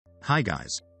Hi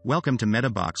guys, welcome to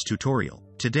Metabox tutorial.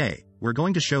 Today, we're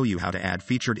going to show you how to add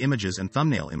featured images and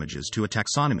thumbnail images to a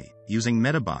taxonomy, using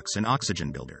Metabox and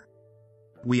Oxygen Builder.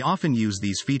 We often use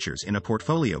these features in a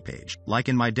portfolio page, like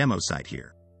in my demo site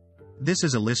here. This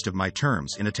is a list of my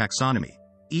terms in a taxonomy.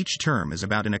 Each term is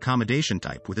about an accommodation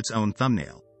type with its own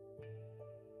thumbnail.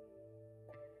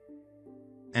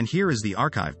 And here is the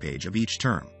archive page of each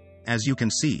term. As you can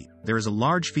see, there is a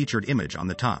large featured image on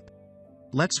the top.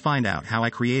 Let's find out how I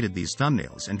created these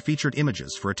thumbnails and featured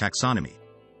images for a taxonomy.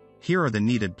 Here are the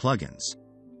needed plugins.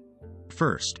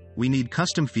 First, we need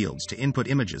custom fields to input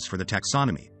images for the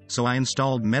taxonomy, so I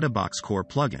installed Metabox Core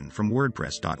plugin from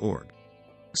wordpress.org.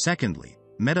 Secondly,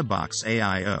 Metabox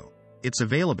AIO. It's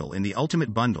available in the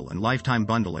Ultimate Bundle and Lifetime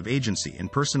Bundle of Agency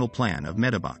and Personal Plan of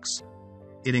Metabox.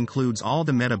 It includes all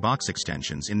the Metabox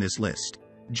extensions in this list.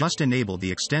 Just enable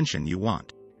the extension you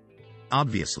want.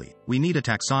 Obviously, we need a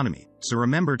taxonomy, so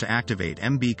remember to activate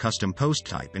MB Custom Post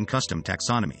Type and Custom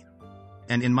Taxonomy.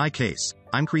 And in my case,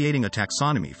 I'm creating a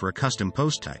taxonomy for a custom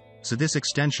post type, so this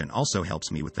extension also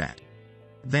helps me with that.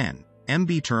 Then,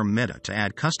 MB Term Meta to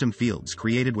add custom fields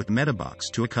created with Metabox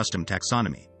to a custom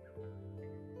taxonomy.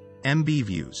 MB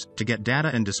Views to get data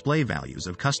and display values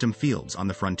of custom fields on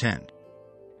the front end.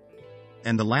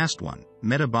 And the last one,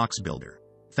 Metabox Builder.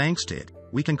 Thanks to it,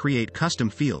 we can create custom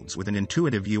fields with an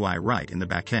intuitive UI right in the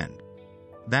backend.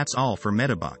 That's all for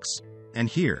Metabox. And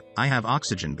here, I have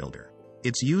Oxygen Builder.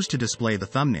 It's used to display the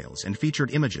thumbnails and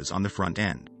featured images on the front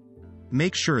end.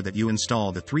 Make sure that you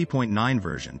install the 3.9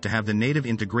 version to have the native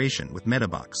integration with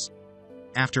Metabox.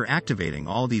 After activating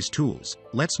all these tools,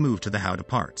 let's move to the how to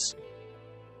parts.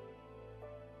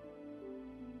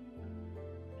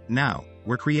 Now,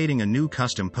 we're creating a new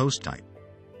custom post type.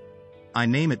 I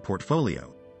name it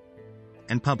Portfolio.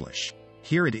 And publish.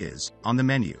 Here it is, on the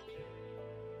menu.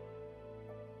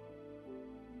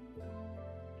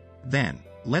 Then,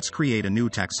 let's create a new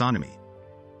taxonomy.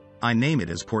 I name it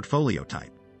as Portfolio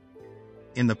Type.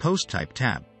 In the Post Type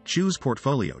tab, choose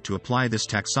Portfolio to apply this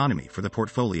taxonomy for the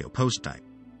Portfolio post type.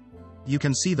 You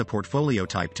can see the Portfolio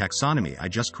Type taxonomy I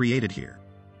just created here.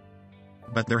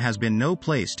 But there has been no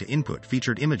place to input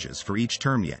featured images for each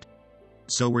term yet.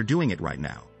 So we're doing it right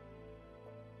now.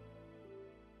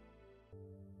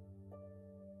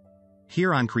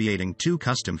 Here I'm creating two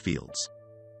custom fields.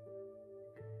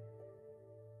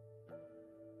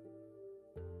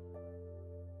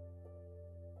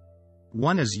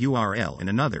 One is URL and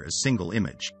another is single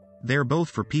image. They're both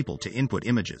for people to input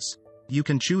images. You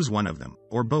can choose one of them,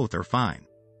 or both are fine.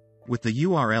 With the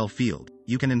URL field,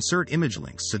 you can insert image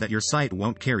links so that your site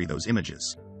won't carry those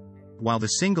images. While the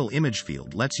single image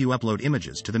field lets you upload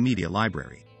images to the media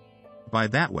library. By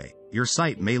that way, your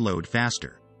site may load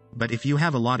faster. But if you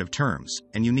have a lot of terms,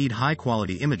 and you need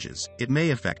high-quality images, it may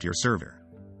affect your server.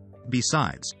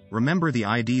 Besides, remember the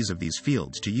IDs of these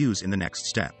fields to use in the next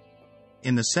step.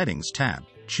 In the Settings tab,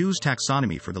 choose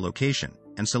Taxonomy for the location,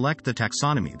 and select the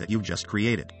taxonomy that you've just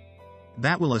created.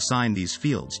 That will assign these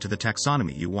fields to the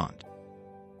taxonomy you want.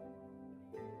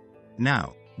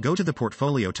 Now, go to the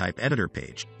Portfolio Type Editor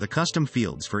page. The custom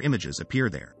fields for images appear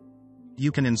there.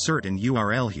 You can insert an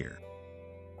URL here.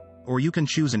 Or you can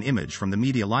choose an image from the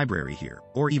media library here,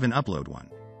 or even upload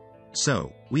one.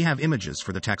 So, we have images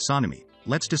for the taxonomy.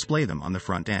 Let's display them on the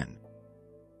front end.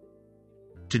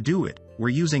 To do it, we're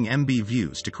using MB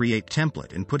Views to create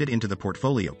template and put it into the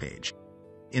portfolio page.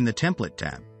 In the Template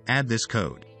tab, add this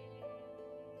code.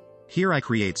 Here I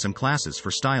create some classes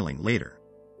for styling later.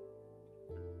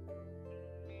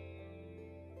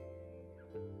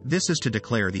 This is to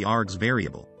declare the args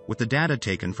variable, with the data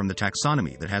taken from the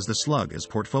taxonomy that has the slug as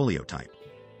portfolio type.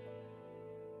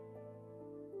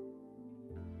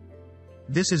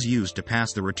 This is used to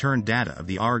pass the returned data of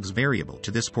the args variable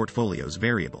to this portfolio's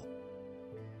variable.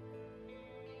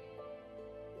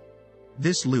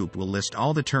 This loop will list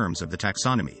all the terms of the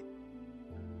taxonomy.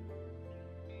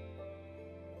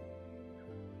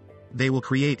 They will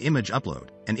create image upload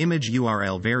and image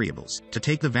URL variables to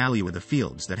take the value of the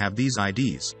fields that have these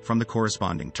IDs from the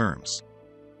corresponding terms.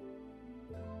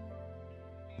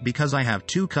 Because I have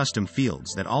two custom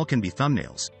fields that all can be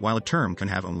thumbnails, while a term can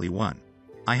have only one,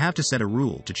 I have to set a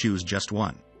rule to choose just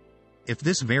one. If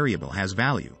this variable has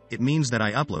value, it means that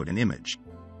I upload an image.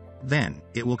 Then,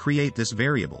 it will create this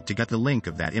variable to get the link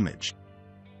of that image.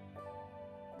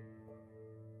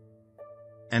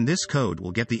 And this code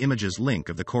will get the image's link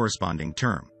of the corresponding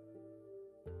term.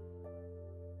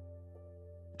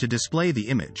 To display the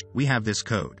image, we have this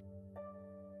code.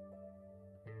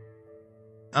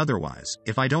 Otherwise,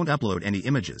 if I don't upload any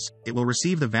images, it will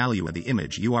receive the value of the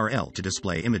image URL to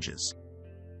display images.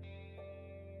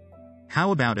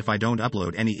 How about if I don't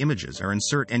upload any images or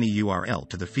insert any URL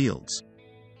to the fields?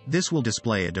 This will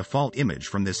display a default image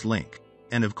from this link.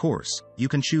 And of course, you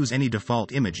can choose any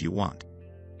default image you want.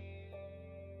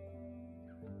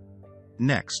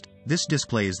 Next, this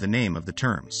displays the name of the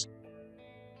terms.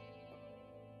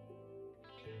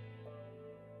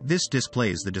 This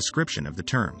displays the description of the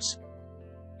terms.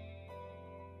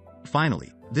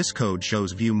 Finally, this code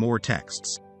shows view more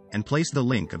texts, and place the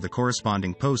link of the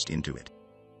corresponding post into it.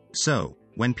 So,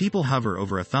 when people hover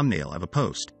over a thumbnail of a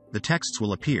post, the texts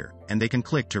will appear, and they can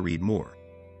click to read more.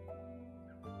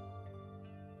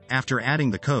 After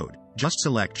adding the code, just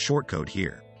select shortcode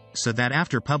here, so that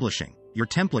after publishing, your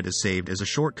template is saved as a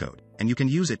shortcode, and you can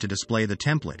use it to display the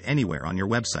template anywhere on your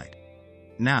website.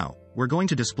 Now, we're going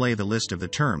to display the list of the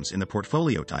terms in the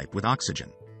portfolio type with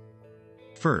Oxygen.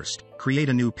 First, create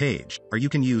a new page, or you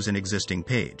can use an existing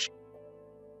page.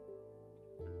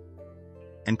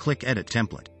 And click Edit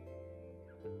Template.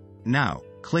 Now,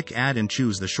 click Add and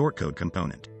choose the shortcode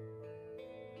component.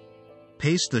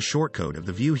 Paste the shortcode of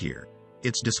the view here.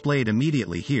 It's displayed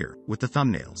immediately here, with the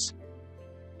thumbnails.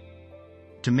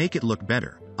 To make it look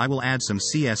better, I will add some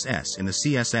CSS in the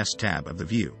CSS tab of the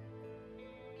view.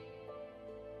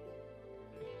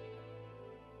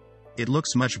 It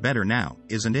looks much better now,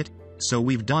 isn't it? So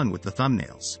we've done with the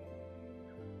thumbnails.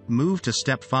 Move to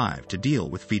step 5 to deal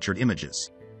with featured images.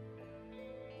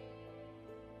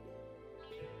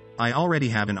 I already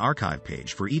have an archive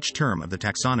page for each term of the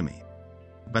taxonomy.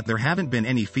 But there haven't been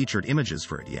any featured images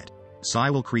for it yet, so I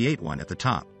will create one at the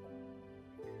top.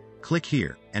 Click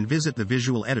here, and visit the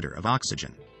visual editor of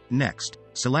Oxygen. Next,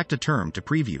 select a term to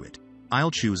preview it. I'll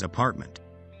choose apartment.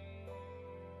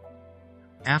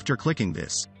 After clicking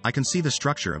this, I can see the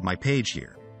structure of my page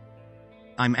here.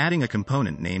 I'm adding a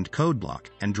component named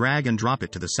CodeBlock and drag and drop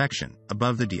it to the section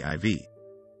above the div.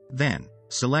 Then,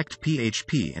 select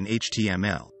PHP and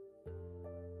HTML.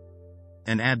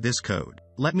 And add this code.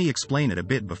 Let me explain it a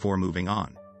bit before moving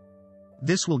on.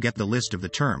 This will get the list of the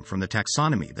term from the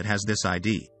taxonomy that has this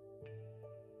ID.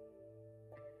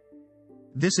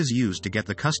 This is used to get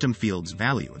the custom field's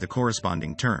value of the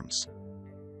corresponding terms.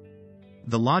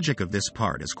 The logic of this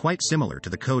part is quite similar to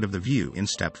the code of the view in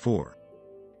step 4.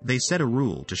 They set a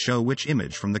rule to show which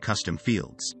image from the custom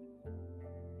fields.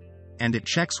 And it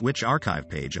checks which archive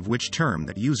page of which term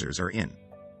that users are in.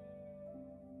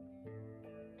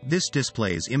 This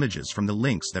displays images from the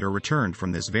links that are returned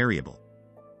from this variable.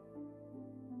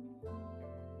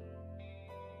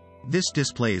 This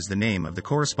displays the name of the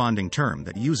corresponding term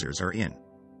that users are in.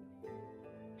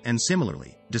 And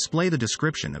similarly, display the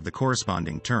description of the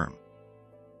corresponding term.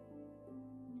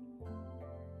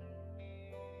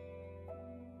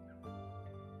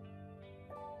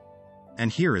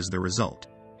 And here is the result.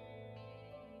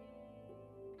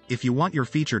 If you want your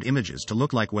featured images to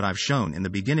look like what I've shown in the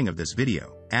beginning of this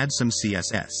video, add some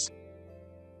CSS.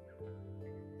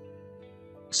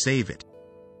 Save it.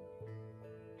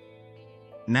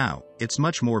 Now, it's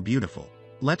much more beautiful.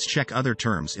 Let's check other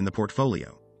terms in the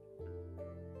portfolio.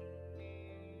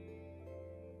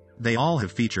 They all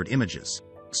have featured images.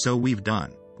 So we've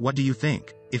done. What do you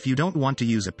think? If you don't want to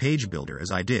use a page builder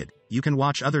as I did, you can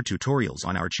watch other tutorials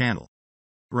on our channel.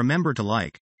 Remember to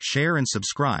like, share and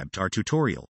subscribe to our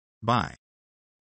tutorial. Bye.